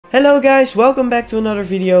Hello guys, welcome back to another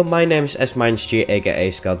video. My name is S-G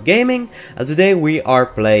aka Scott Gaming, and today we are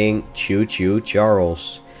playing Choo Choo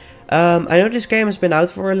Charles. I know this game has been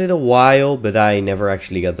out for a little while, but I never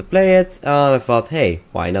actually got to play it. I thought, hey,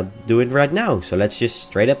 why not do it right now? So let's just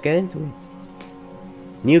straight up get into it.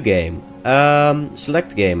 New game.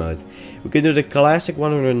 Select game mode. We can do the classic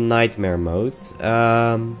one or the nightmare mode.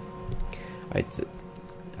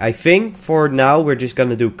 I think for now we're just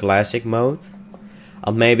gonna do classic mode.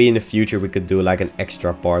 And maybe in the future we could do like an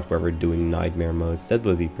extra part where we're doing nightmare modes. That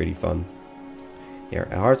would be pretty fun. Here,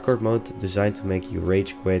 a hardcore mode designed to make you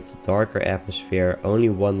rage quit. Darker atmosphere, only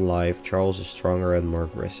one life. Charles is stronger and more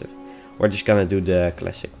aggressive. We're just gonna do the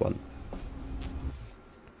classic one.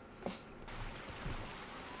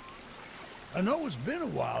 I know it's been a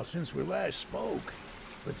while since we last spoke,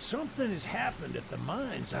 but something has happened at the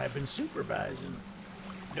mines I've been supervising.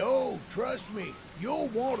 No, trust me, you'll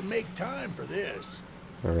want to make time for this.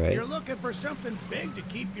 Alright. You're looking for something big to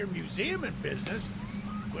keep your museum in business?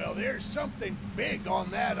 Well, there's something big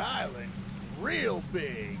on that island. Real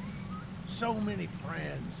big. So many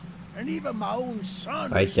friends. And even my own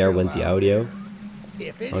son. Right there went the audio.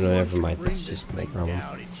 If Oh no, never mind. That's just no problem.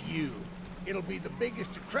 down, it's you. It'll be the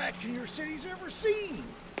biggest attraction your city's ever seen.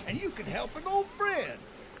 And you can help an old friend.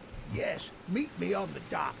 Yes, meet me on the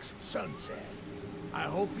docks at sunset. I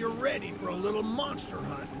hope you're ready for a little monster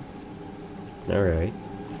hunting. Alright.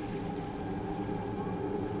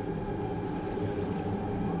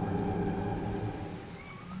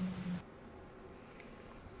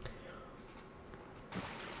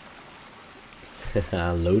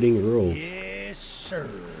 Loading rules. Yes, sir.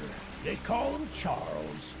 They call him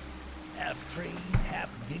Charles. Half trained, half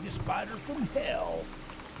giga spider from hell.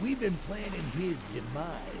 We've been planning his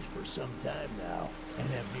demise for some time now, and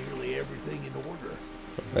have nearly everything in order.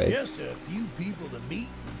 Right. Just a few people to meet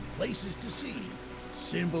and places to see.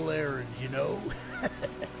 Simple errands, you know.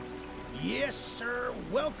 Yes, sir.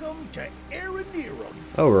 Welcome to Aranerum.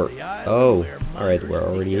 Oh, alright, we're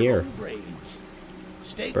already here.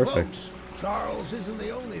 Stay Perfect. close. Charles isn't the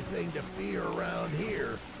only thing to fear around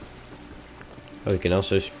here. Oh, you can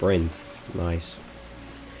also sprint. Nice.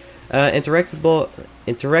 Interactable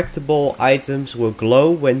items will glow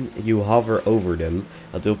when you hover over them.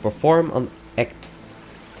 It will perform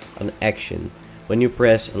an action when you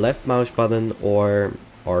press left mouse button or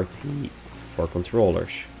RT for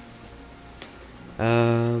controllers.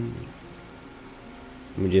 Let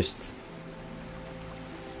me just...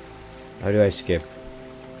 How do I skip?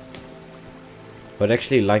 I would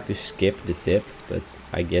actually like to skip the tip, but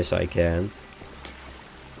I guess I can't.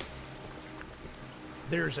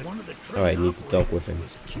 One of the Oh, I need to talk with him.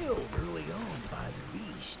 was killed early on by the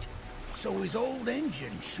beast, so his old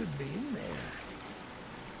engine should be in there.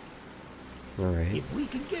 Alright. If we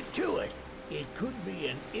can get to it, it could be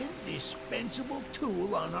an indispensable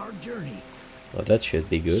tool on our journey. Well, that should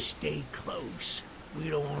be good. Stay close. We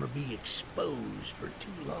don't want to be exposed for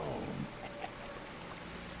too long.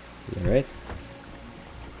 Alright.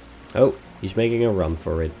 Oh, he's making a run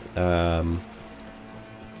for it. Alright,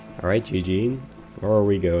 Eugene. Where are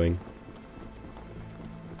we going?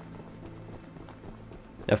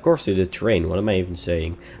 Of course to the train. What am I even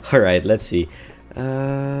saying? Alright, let's see.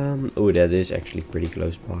 Oh, that is actually pretty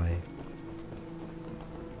close by.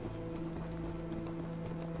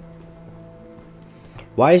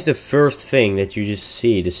 Why is the first thing that you just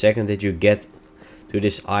see the second that you get to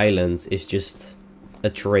this island is just a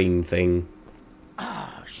train thing?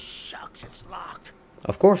 Ah, shucks, it's locked.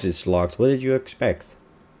 Of course it's locked. What did you expect?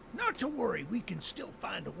 Not to worry, we can still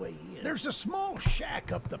find a way in. There's a small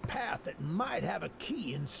shack up the path that might have a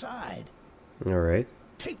key inside. Alright.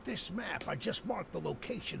 Take this map, I just marked the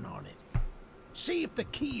location on it. See if the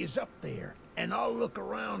key is up there, and I'll look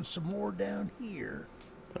around some more down here.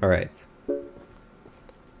 Alright. So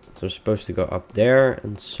I'm supposed to go up there,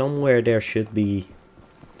 and somewhere there should be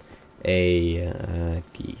a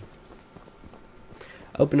key.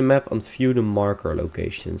 Open the map and view the marker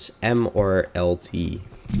locations, M or LT.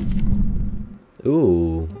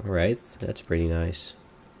 Ooh, alright, that's pretty nice.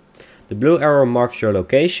 The blue arrow marks your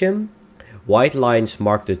location. White lines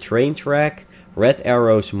mark the train track. Red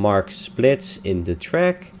arrows mark splits in the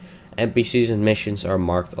track. NPCs and missions are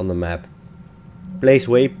marked on the map. Place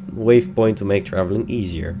waypoint to make traveling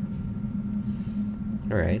easier.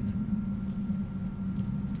 Alright.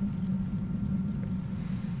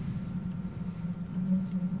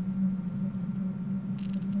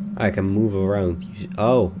 I can move around.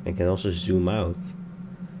 Oh, I can also zoom out.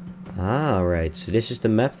 Ah, right. So this is the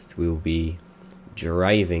map that we will be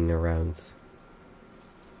driving around.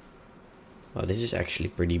 Oh, this is actually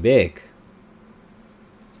pretty big.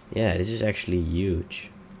 Yeah, this is actually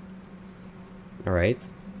huge. Alright.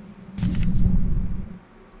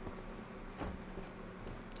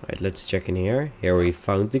 Alright, let's check in here. Here we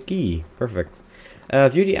found the key. Perfect.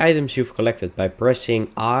 View the items you've collected by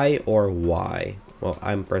pressing I or Y. Well,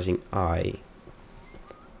 I'm pressing I.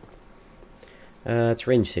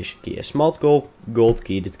 Train station key. A small gold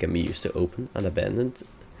key that can be used to open an abandoned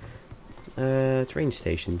train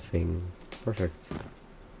station thing. Perfect.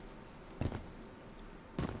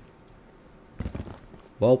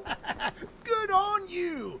 Well. Good on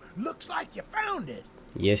you! Looks like you found it.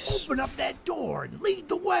 Yes. Open up that door and lead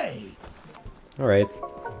the way. Alright.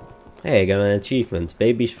 Hey, I got an achievement.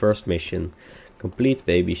 Baby's first mission. Complete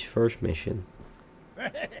baby's first mission.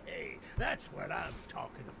 Hey, that's what I'm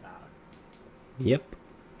talking about. Yep.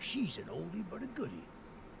 She's an oldie but a goodie.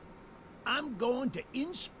 I'm going to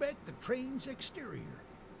inspect the train's exterior.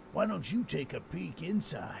 Why don't you take a peek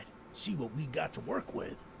inside? See what we got to work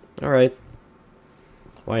with. Alright.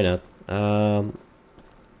 Why not?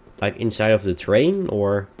 Like inside of the train,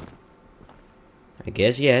 or... I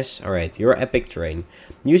guess yes. Alright, your epic train.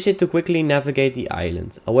 Use it to quickly navigate the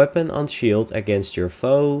island. A weapon on shield against your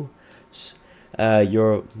foes.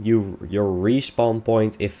 Your respawn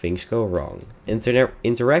point if things go wrong.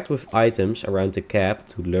 Interact with items around the cab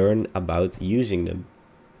to learn about using them.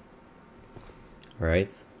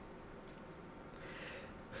 Alright.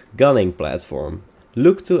 Gunning platform.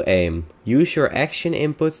 Look to aim. Use your action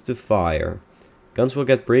input to fire. Guns will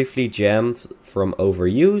get briefly jammed from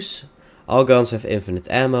overuse. All guns have infinite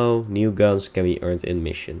ammo. New guns can be earned in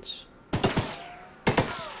missions.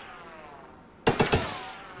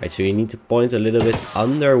 Right, so you need to point a little bit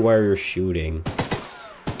under where you're shooting.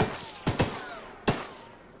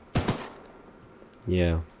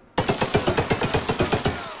 Yeah.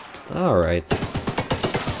 Alright.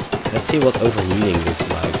 Let's see what overheating looks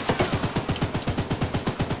like.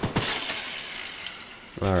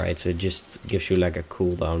 Alright, so it just gives you like a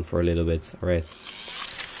cooldown for a little bit. Alright.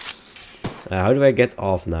 How do I get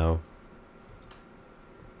off now?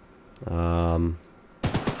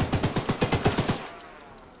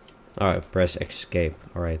 Alright, press escape.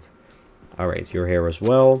 Alright. Alright, you're here as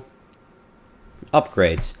well.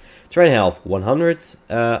 Upgrades. Train health 100.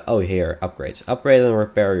 Oh, here, upgrades. Upgrade and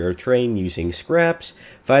repair your train using scraps.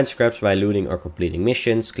 Find scraps by looting or completing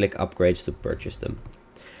missions. Click upgrades to purchase them.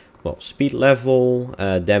 Well, speed level,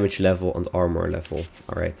 damage level, and armor level.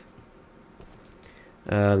 Alright.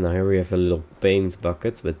 Now here we have a little paint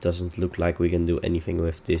bucket, but doesn't look like we can do anything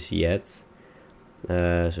with this yet.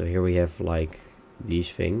 So here we have like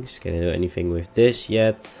these things. Can I do anything with this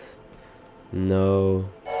yet? No.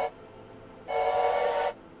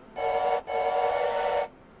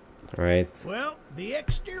 Alright. Well, the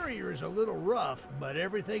exterior is a little rough, but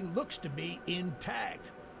everything looks to be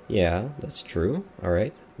intact. Yeah, that's true.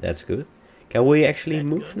 Alright, that's good. Can we actually That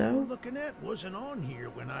move gun now? we're looking at wasn't on here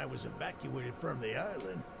when I was evacuated from the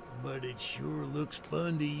island, but it sure looks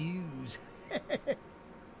fun to use.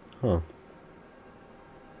 Huh.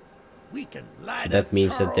 We can light So that up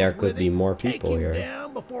means that there Charles could with be it, more take people him here.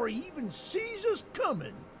 down before he even sees us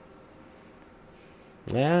coming.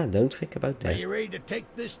 Yeah, don't think about Are that. you ready to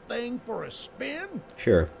take this thing for a spin?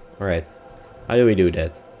 Sure. Alright. How do we do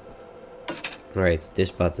that? Alright,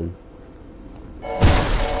 this button.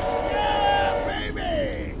 Yeah,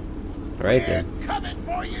 baby! Alright We're then. coming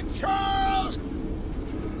for you, Charles!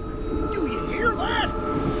 Do you hear that?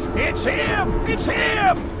 It's him! It's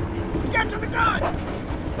him! Get to the gun!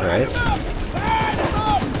 Alright. Light him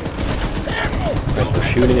up! Careful! Right, we're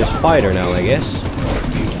shooting a spider now, I guess.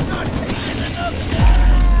 He's not taking enough.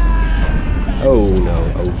 Oh no.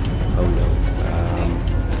 Oh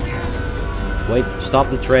no. Wait, stop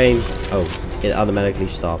the train. Oh, it automatically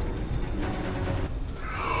stopped.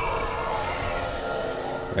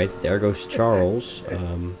 Right, there goes Charles.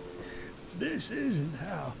 This isn't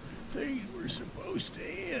how things were supposed to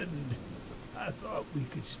end. I thought we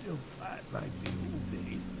could still fight like the old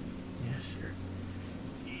days. Yes, sir.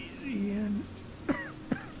 Easy in,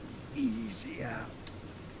 easy out.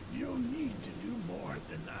 You don't need to do more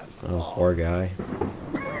than I thought. Oh, poor guy.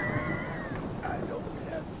 I don't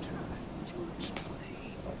have time to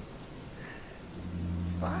explain.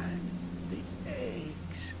 Find the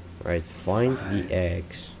eggs. Right, find the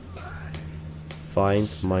eggs.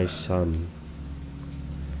 Find my son.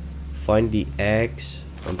 Find the eggs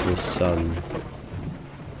of the sun.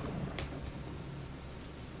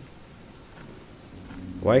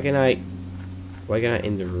 Why can I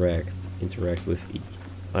interact with E?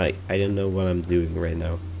 I don't know what I'm doing right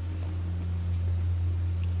now.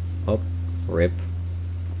 Oh, rip.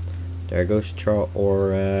 There goes Charles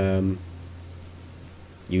or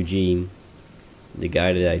Eugene, the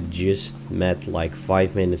guy that I just met like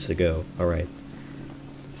 5 minutes ago. Alright.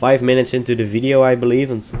 5 minutes into the video, I believe,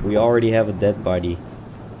 and we already have a dead body.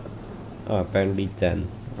 Oh, apparently 10.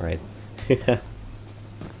 Alright.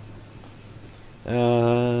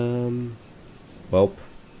 Well.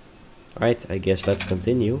 Alright, I guess let's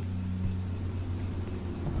continue.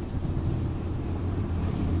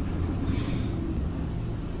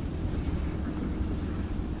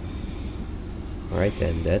 Alright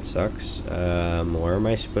then, that sucks. Where am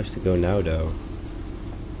I supposed to go now though?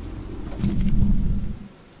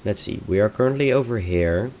 Let's see, we are currently over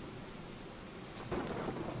here.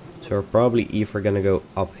 So we're probably either gonna go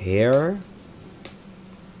up here.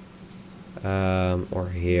 Or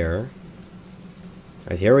here.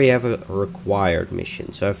 Right, here we have a required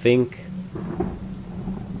mission. So I think...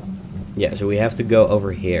 yeah, so we have to go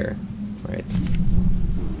over here. Right.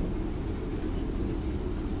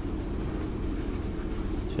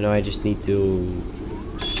 So now I just need to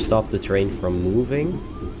stop the train from moving.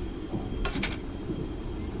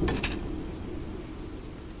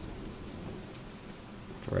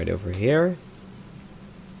 Right over here.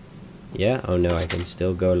 Yeah, oh no, I can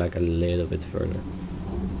still go like a little bit further.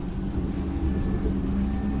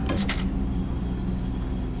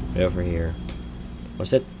 Right over here.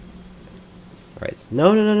 Was it? Right.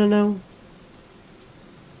 No, no, no, no, no.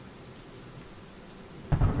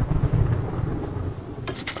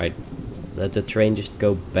 Right. Let the train just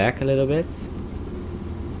go back a little bit.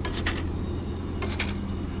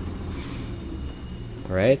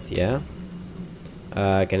 Alright, yeah.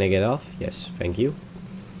 Can I get off? Yes, thank you.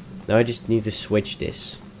 Now I just need to switch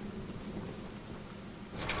this.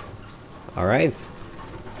 Alright.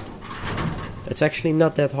 It's actually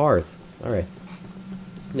not that hard. Alright.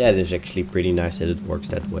 That is actually pretty nice that it works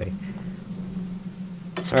that way.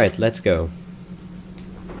 Alright, let's go.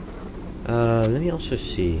 Let me also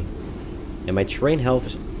see. Yeah, my train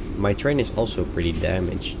is also pretty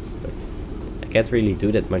damaged, but I can't really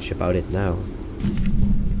do that much about it now.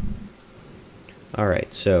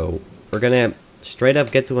 Alright, so we're gonna straight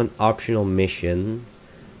up get to an optional mission.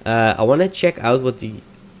 I wanna check out what the...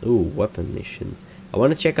 ooh, weapon mission. I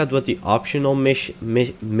wanna check out what the optional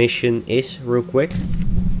mission is real quick.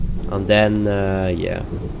 And then, yeah.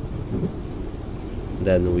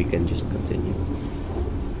 Then we can just continue.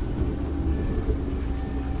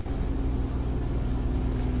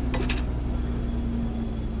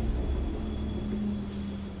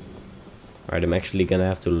 Alright, I'm actually gonna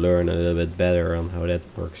have to learn a little bit better on how that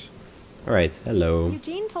works. Alright, hello.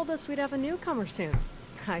 Eugene told us we'd have a newcomer soon.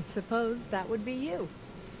 I suppose that would be you.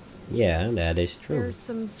 Yeah, that is true. There's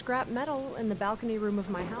some scrap metal in the balcony room of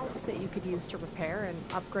my house that you could use to repair and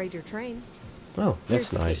upgrade your train. Oh,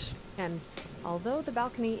 that's nice. And although the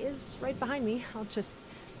balcony is right behind me, I'll just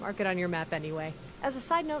mark it on your map anyway. As a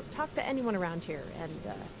side note, talk to anyone around here, and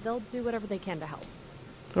they'll do whatever they can to help.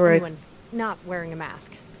 Alright. Anyone not wearing a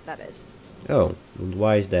mask, that is. Oh, and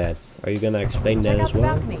why is that? Are you gonna explain that as well?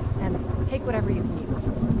 Check out the balcony and take whatever you can use.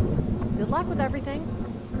 Good luck with everything.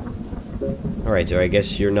 Alright, so I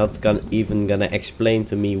guess you're not even gonna explain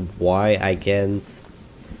to me why I can't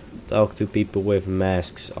talk to people with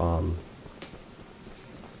masks on.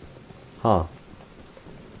 Huh.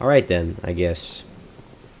 Alright then, I guess.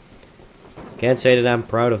 Can't say that I'm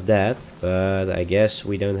proud of that, but I guess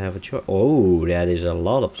we don't have a choice. Oh, that is a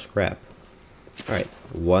lot of scrap. Alright,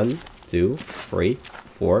 1, 2, 3,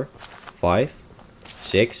 4, 5,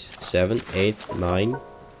 6, 7, 8, 9.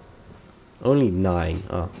 Only 9.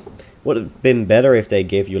 Ah. Would have been better if they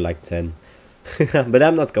gave you like 10. But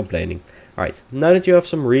I'm not complaining. Alright, now that you have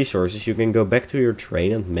some resources, you can go back to your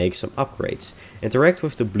train and make some upgrades. Interact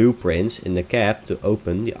with the blueprints in the cab to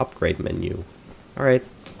open the upgrade menu. Alright.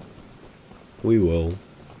 We will.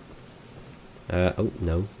 Oh,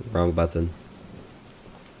 no. Wrong button.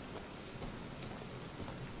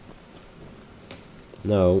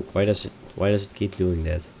 No, why does it keep doing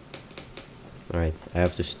that? Alright, I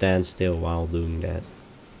have to stand still while doing that.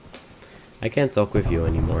 I can't talk with you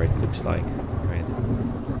anymore, it looks like. Right.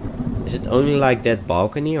 Is it only like that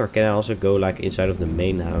balcony, or can I also go like inside of the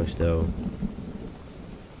main house though?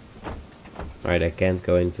 Alright, I can't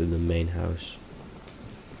go into the main house.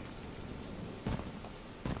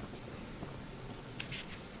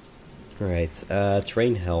 Alright,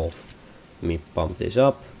 train health. Let me pump this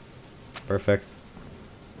up. Perfect.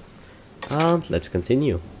 And let's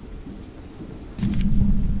continue.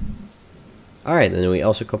 Alright, and we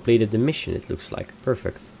also completed the mission, it looks like.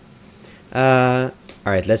 Perfect.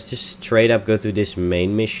 Alright, let's just straight up go to this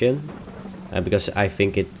main mission. Because I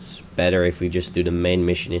think it's better if we just do the main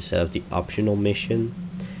mission instead of the optional mission.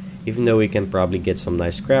 Even though we can probably get some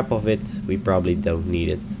nice scrap of it, we probably don't need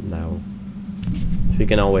it now. So we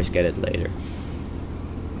can always get it later.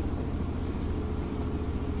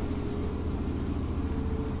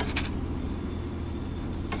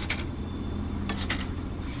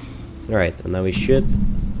 Alright, and now we should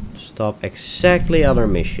stop exactly on our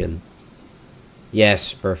mission.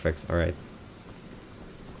 Yes, perfect. Alright.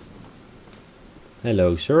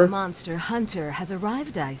 Hello, sir. The monster hunter has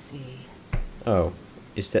arrived, I see. Oh,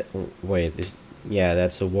 is that... Wait, is... Yeah,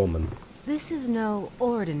 that's a woman. This is no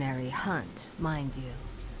ordinary hunt, mind you.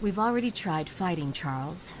 We've already tried fighting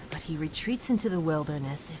Charles, but he retreats into the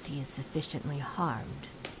wilderness if he is sufficiently harmed.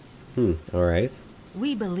 Alright.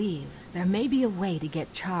 We believe there may be a way to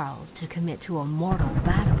get Charles to commit to a mortal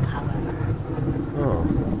battle, however. Oh.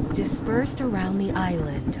 Dispersed around the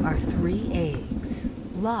island are 3 eggs,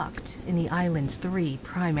 locked in the island's 3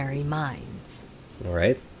 primary mines.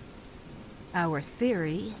 Alright. Our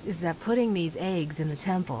theory is that putting these eggs in the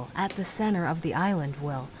temple at the center of the island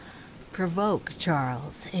will provoke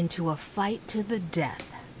Charles into a fight to the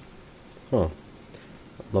death. Huh.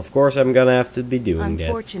 Of course I'm gonna have to be doing that.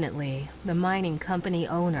 Unfortunately, the mining company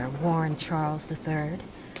owner, Warren Charles III,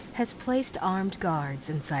 has placed armed guards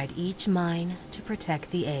inside each mine to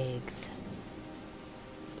protect the eggs.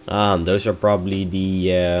 Those are probably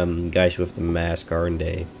the guys with the mask, aren't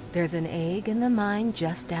they? There's an egg in the mine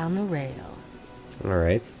just down the rail.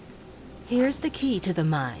 Alright. Here's the key to the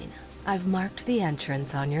mine. I've marked the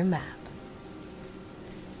entrance on your map.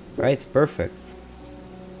 Right, perfect.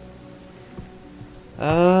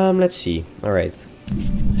 Let's see. Alright.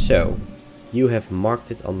 So, you have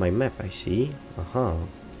marked it on my map, I see.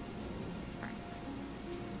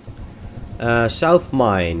 South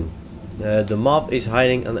Mine. The mob is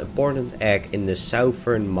hiding an important egg in the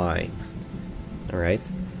southern mine. Alright.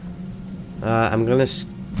 I'm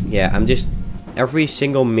just... Every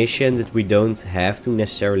single mission that we don't have to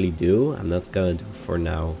necessarily do, I'm not gonna do for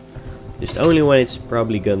now. Just only when it's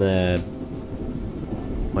probably gonna...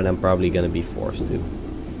 When I'm probably gonna be forced to.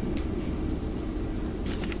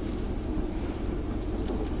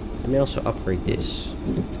 Let me also upgrade this.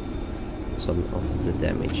 Some of the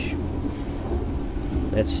damage.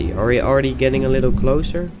 Let's see, are we already getting a little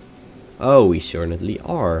closer? Oh, we certainly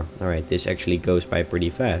are. Alright, this actually goes by pretty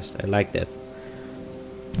fast. I like that.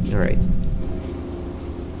 Alright.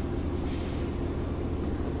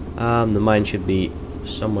 The mine should be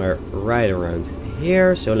somewhere right around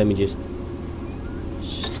here, so let me just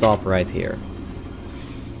stop right here.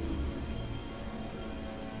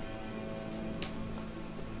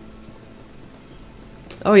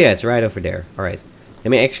 Oh yeah, it's right over there. Alright.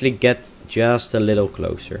 Let me actually get just a little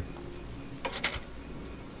closer.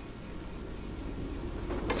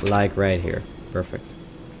 Like right here. Perfect.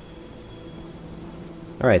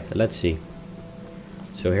 Alright, let's see.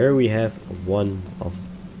 So here we have one of...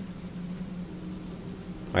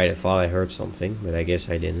 Alright, I thought I heard something, but I guess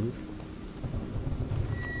I didn't.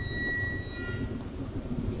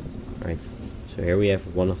 Alright, so here we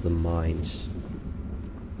have one of the mines.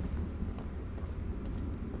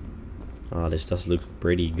 Oh, this does look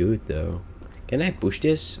pretty good though. Can I push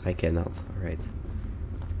this? I cannot. Alright.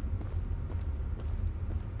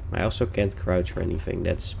 I also can't crouch or anything.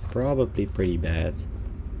 That's probably pretty bad.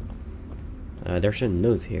 There's a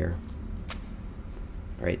note here.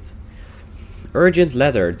 Alright. Urgent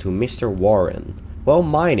letter to Mr. Warren. While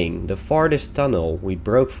mining the farthest tunnel, we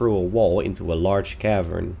broke through a wall into a large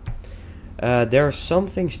cavern. There's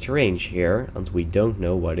something strange here, and we don't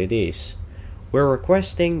know what it is. We're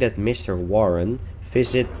requesting that Mr. Warren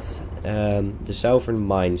visit the southern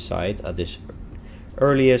mine site at his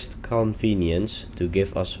earliest convenience to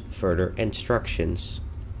give us further instructions.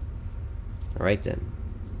 Alright then.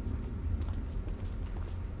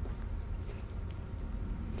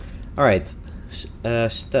 Alright.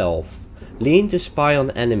 Stealth. Lean to spy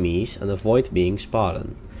on enemies and avoid being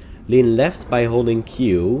spotted. Lean left by holding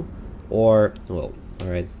Q, or, well,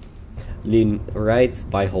 alright. Lean right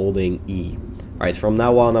by holding E. Alright, from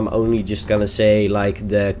now on I'm only just gonna say like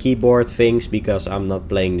the keyboard things because I'm not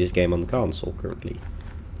playing this game on console currently.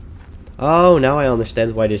 Oh, now I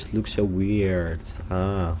understand why this looks so weird.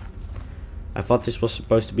 Ah. I thought this was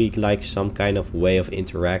supposed to be like some kind of way of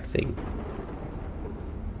interacting.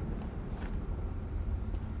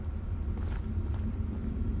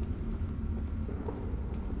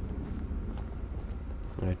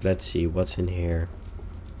 Alright, let's see what's in here.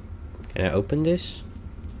 Can I open this?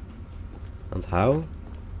 And how?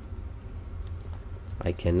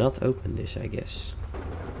 I cannot open this, I guess.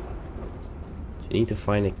 So I need to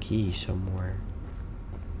find a key somewhere.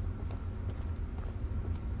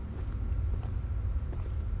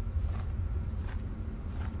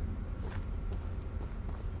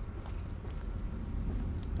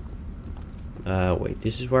 Wait,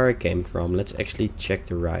 this is where I came from. Let's actually check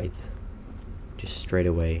the right. Just straight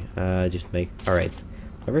away. Just make... Alright.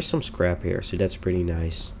 There is some scrap here, so that's pretty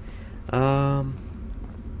nice.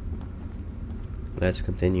 Let's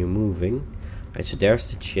continue moving. Alright, so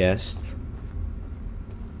there's the chest.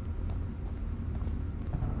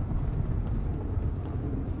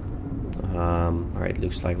 Alright,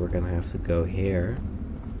 looks like we're gonna have to go here.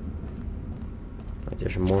 Alright,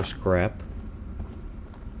 there's more scrap.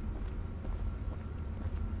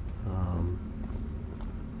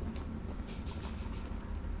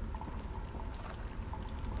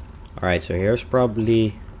 Alright, so here's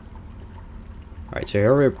probably... Alright, so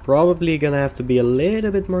here we're probably gonna have to be a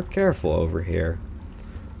little bit more careful over here.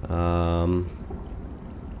 Or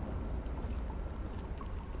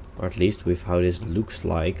at least with how this looks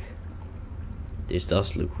like. This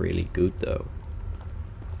does look really good though.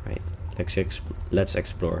 Right, let's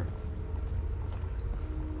explore.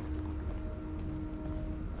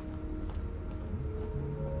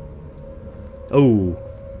 Oh,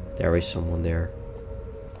 there is someone there.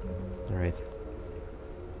 Alright.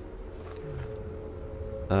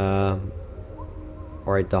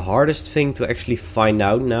 Alright, the hardest thing to actually find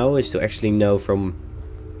out now is to actually know from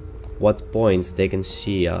what point they can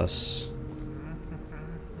see us.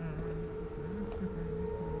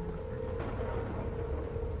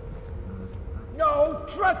 No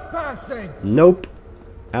trespassing! Nope.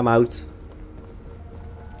 I'm out.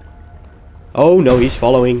 Oh no, he's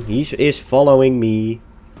following. He is following me.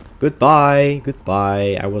 Goodbye.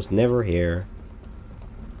 Goodbye. I was never here.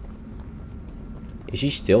 Is he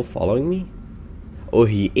still following me? Oh,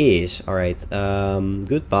 he is. Alright.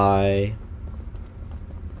 Goodbye.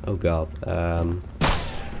 Oh god.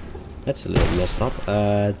 That's a little messed up.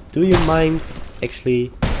 Do you mind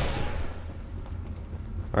actually?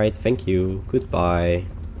 Alright, thank you. Goodbye.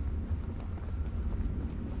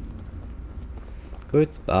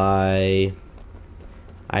 Goodbye.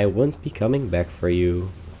 I won't be coming back for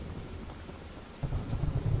you.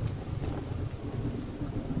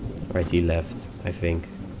 Right, he left, I think.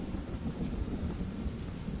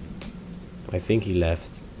 I think he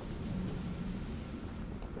left.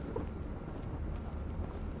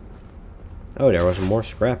 Oh, there was more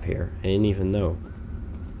scrap here. I didn't even know.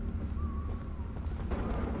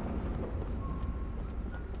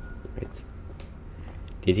 Right.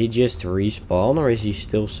 Did he just respawn or is he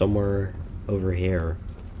still somewhere over here?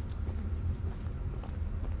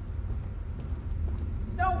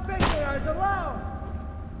 No visitors allowed!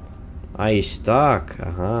 He's stuck.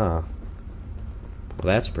 Aha. Well,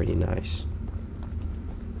 that's pretty nice.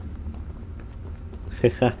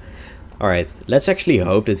 Alright, let's actually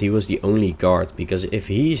hope that he was the only guard, because if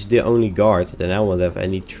he's the only guard, then I won't have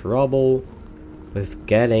any trouble with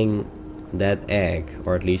getting that egg,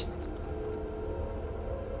 or at least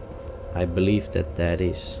I believe that that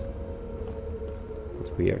is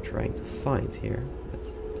what we are trying to find here,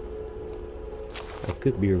 but I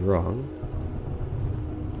could be wrong.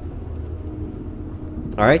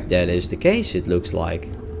 Alright, that is the case, it looks like.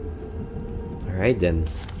 Alright then.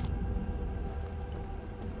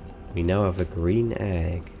 We now have a green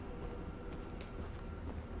egg.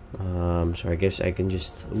 So I guess I can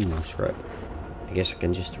just... Ooh, scrap. I guess I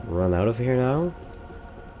can just run out of here now.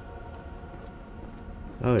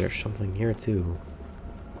 Oh, there's something here too.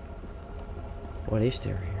 What is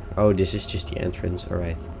there here? Oh, this is just the entrance,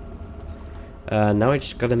 alright. Now I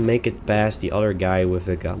just gotta make it past the other guy with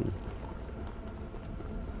the gun.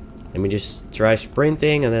 Let me just try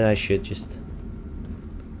sprinting and then I should just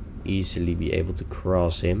easily be able to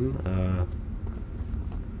cross him.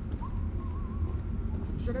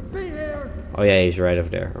 Shouldn't be here. Oh yeah, he's right over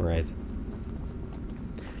there. Alright.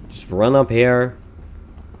 Just run up here.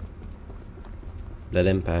 Let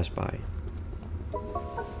him pass by.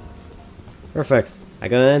 Perfect. I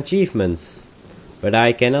got an achievement. But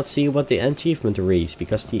I cannot see what the achievement reads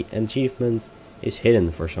because the achievement is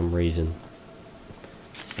hidden for some reason.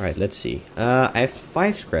 Alright, let's see. I have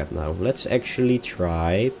 5 scrap now. Let's actually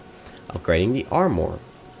try upgrading the armor.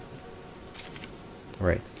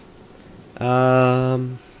 Alright.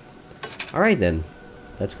 Alright then.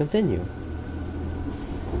 Let's continue.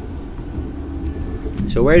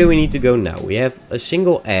 So where do we need to go now? We have a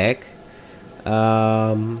single egg.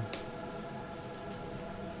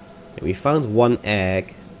 We found 1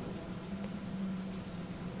 egg.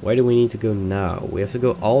 Where do we need to go now? We have to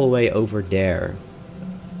go all the way over there.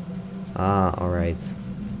 Ah, alright.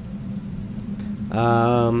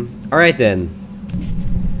 Alright then.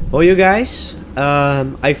 Well, you guys,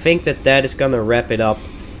 I think that is gonna wrap it up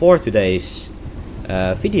for today's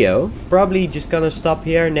video. Probably just gonna stop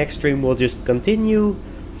here. Next stream we'll just continue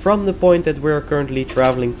from the point that we're currently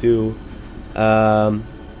traveling to. I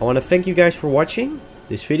want to thank you guys for watching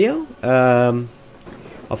this video.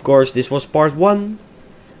 Of course, this was part 1.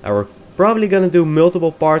 We're probably gonna do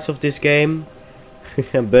multiple parts of this game.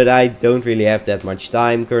 but I don't really have that much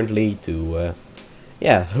time currently to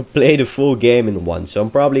yeah, play the full game in one. So I'm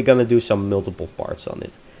probably gonna do some multiple parts on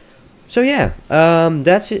it. So yeah,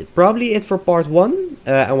 that's it. Probably it for part 1.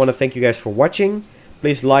 I want to thank you guys for watching.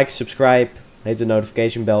 Please like, subscribe, hit the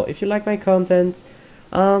notification bell if you like my content.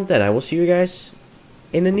 Then I will see you guys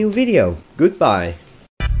in a new video. Goodbye.